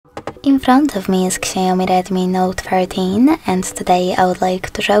In front of me is XIAOMI Redmi Note 13, and today I would like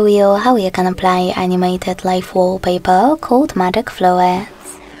to show you how you can apply animated live wallpaper called Magic Fluids.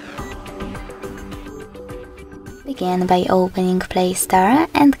 Begin by opening Play Store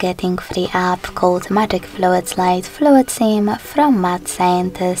and getting free app called Magic Fluids Light Fluid Sim from Mad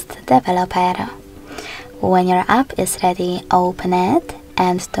Scientist developer. When your app is ready, open it,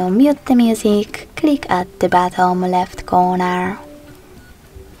 and to mute the music, click at the bottom left corner.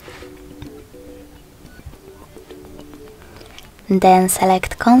 Then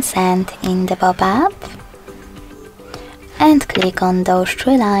select Consent in the pop-up and click on those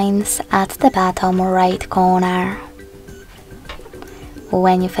three lines at the bottom right corner.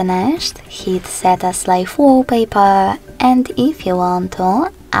 When you finished, hit Set as Live Wallpaper, and if you want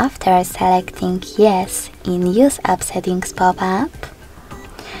to, after selecting Yes in Use App Settings pop-up,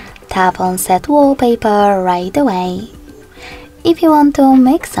 tap on Set Wallpaper right away. If you want to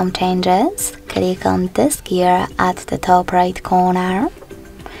make some changes, click on this gear at the top right corner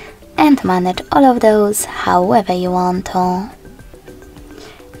and manage all of those however you want to.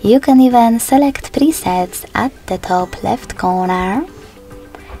 You can even select presets at the top left corner,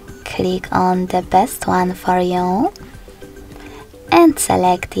 click on the best one for you and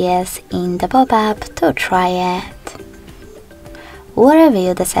select Yes in the pop-up to try it. Whatever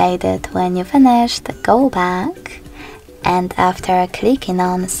you decided when you finished, go back. And after clicking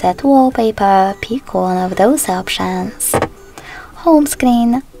on Set Wallpaper, pick one of those options, Home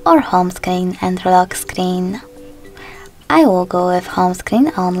Screen or Home Screen and Lock Screen. I will go with Home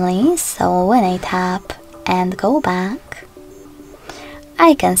Screen only, so when I tap and go back,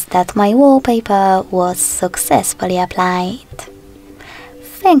 I can see that my wallpaper was successfully applied.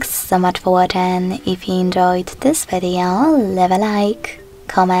 Thanks so much for watching. If you enjoyed this video, leave a like,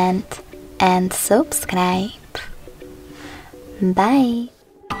 comment and subscribe. Bye!